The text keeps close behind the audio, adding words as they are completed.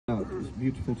It's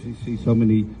beautiful to see so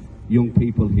many young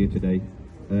people here today.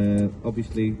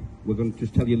 Obviously, we're going to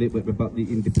just tell you a little bit about the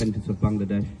independence of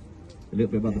Bangladesh, a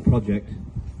little bit about the project.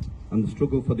 And the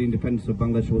struggle for the independence of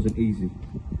Bangladesh wasn't easy.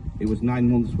 It was 9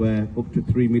 months where up to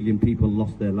 3 million people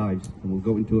lost their lives, and we'll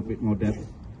go into a bit more depth.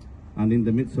 And in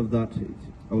the midst of that,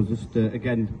 I was just,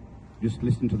 just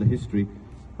listening to the history.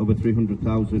 Over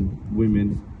 300,000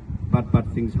 women,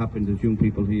 bad things happened as young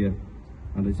people here.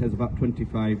 And it says about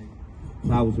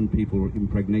 25,000 people were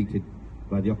impregnated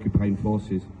by the occupying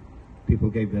forces. People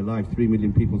gave their lives, 3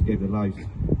 million people gave their lives.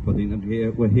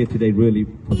 We're here today really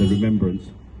for the remembrance.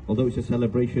 Although it's a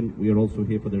celebration, we are also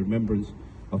here for the remembrance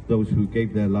of those who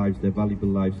gave their lives, their valuable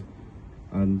lives,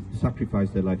 and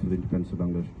sacrificed their life for the independence of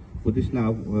Bangladesh. With this now,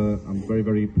 I'm very,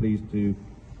 very pleased to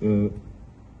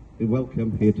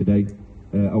welcome here today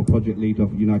our project lead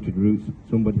of U-nited Roots,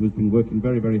 somebody who's been working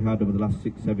very, very hard over the last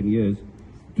 6-7 years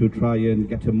to try and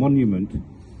get a monument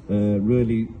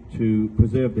really to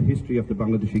preserve the history of the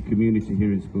Bangladeshi community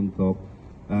here in Scunthorpe.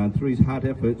 And through his hard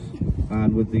efforts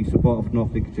and with the support of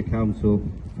North Lincolnshire Council,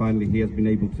 finally he has been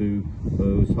able to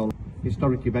solve a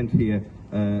historic event here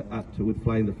with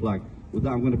flying the flag. With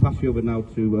that, I'm going to pass you over now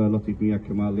to Latif Mia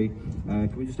Kamali.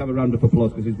 Can we just have a round of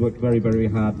applause, because he's worked very, very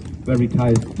hard, very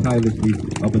tirelessly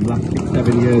over the last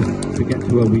 6-7 years to get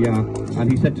to where we are. And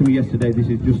he said to me yesterday, this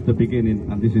is just the beginning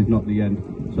and this is not the end.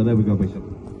 So there we go, Bishop.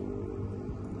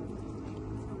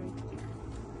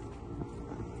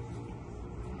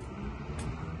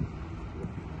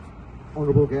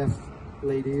 Honourable guests,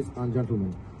 ladies and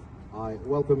gentlemen, I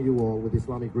welcome you all with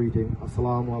Islamic greeting,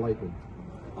 Assalamu alaikum,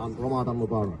 and Ramadan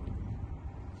Mubarak.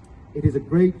 It is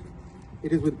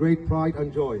with great pride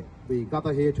and joy we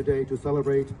gather here today to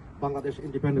celebrate Bangladesh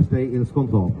Independence Day in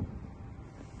Scunthorpe.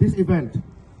 This event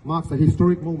marks a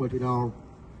historic moment in our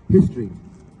history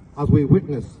as we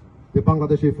witness the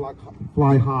Bangladeshi flag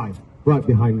fly high right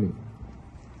behind me.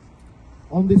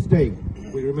 On this day,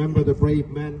 we remember the brave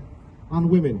men and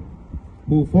women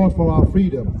who fought for our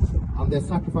freedom and their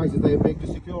sacrifices they made to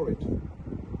secure it.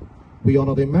 We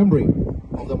honor the memory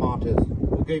of the martyrs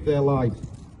who gave their lives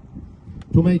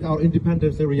to make our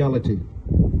independence a reality.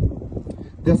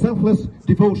 Their selfless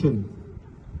devotion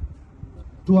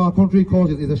to our country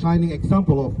causes is a shining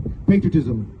example of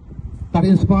patriotism that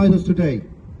inspires us today.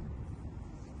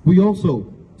 We also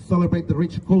celebrate the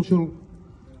rich cultural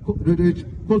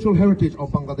heritage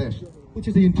of Bangladesh, which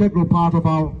is an integral part of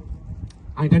our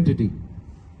identity.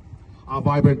 Our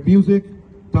vibrant music,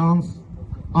 dance,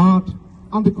 art,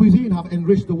 and the cuisine have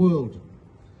enriched the world,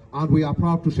 and we are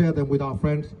proud to share them with our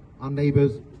friends and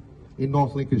neighbours in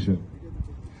North Lincolnshire.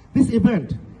 This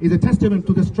event is a testament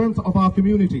to the strength of our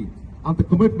community and the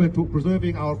commitment to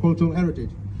preserving our cultural heritage.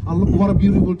 And look, what a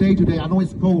beautiful day today. I know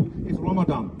it's cold, it's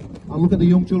Ramadan, and look at the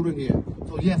young children here.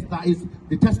 So yes, that is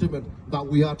the testament that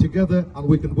we are together and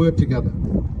we can work together.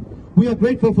 We are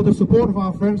grateful for the support of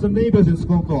our friends and neighbours in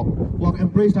Scunthorpe who have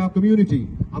embraced our community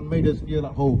and made us feel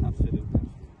at home. Absolutely.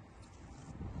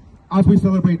 As we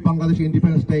celebrate Bangladeshi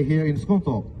Independence Day here in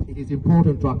Scunthorpe, it is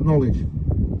important to acknowledge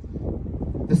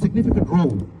the significant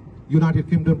role United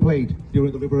Kingdom played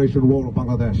during the Liberation War of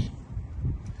Bangladesh.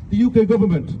 The UK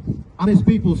government and its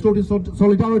people stood in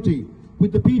solidarity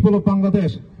with the people of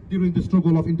Bangladesh during the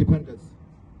struggle of independence.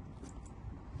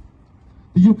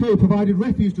 The UK provided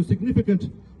refuge to a significant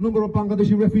number of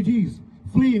Bangladeshi refugees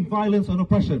fleeing violence and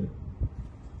oppression.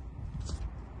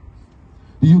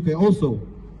 The UK also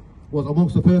was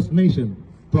amongst the first nation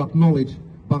to acknowledge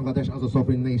Bangladesh as a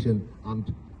sovereign nation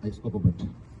and its government.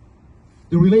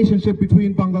 The relationship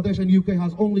between Bangladesh and UK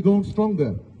has only grown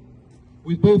stronger,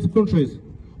 with both countries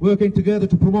working together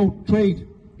to promote trade,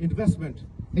 investment,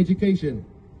 education,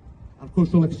 and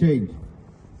cultural exchange.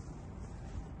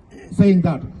 Saying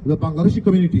that the Bangladeshi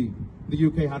community, the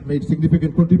UK had made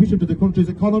significant contribution to the country's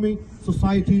economy,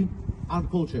 society, and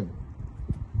culture.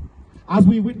 As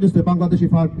we witness the Bangladeshi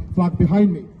flag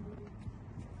behind me,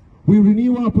 we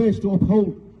renew our pledge to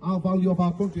uphold our value of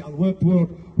our country and work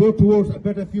towards a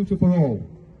better future for all.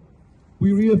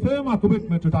 We reaffirm our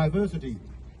commitment to diversity,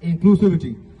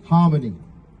 inclusivity, harmony,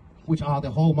 which are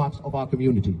the hallmarks of our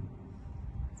community.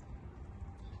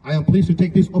 I am pleased to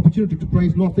take this opportunity to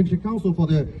praise North Lincolnshire Council for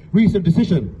their recent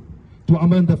decision to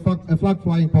amend the flag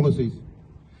flying policies.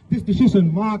 This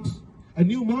decision marks a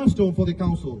new milestone for the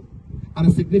Council and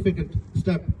a significant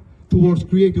step towards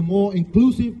creating a more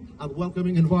inclusive and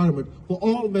welcoming environment for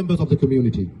all members of the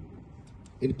community.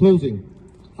 In closing,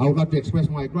 I would like to express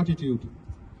my gratitude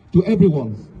to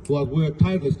everyone who has worked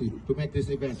tirelessly to make this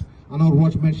event. And our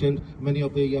watch mentioned many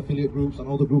of the affiliate groups and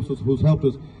other groups who's helped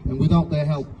us, and without their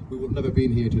help, we would never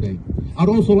been here today. I'd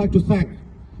also like to thank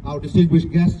our distinguished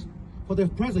guests for their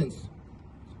presence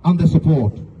and their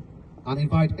support, and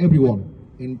invite everyone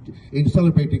in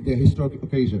celebrating their historic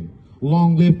occasion.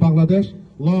 Long live Bangladesh,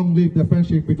 long live the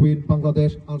friendship between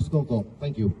Bangladesh and Scunthorpe.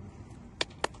 Thank you.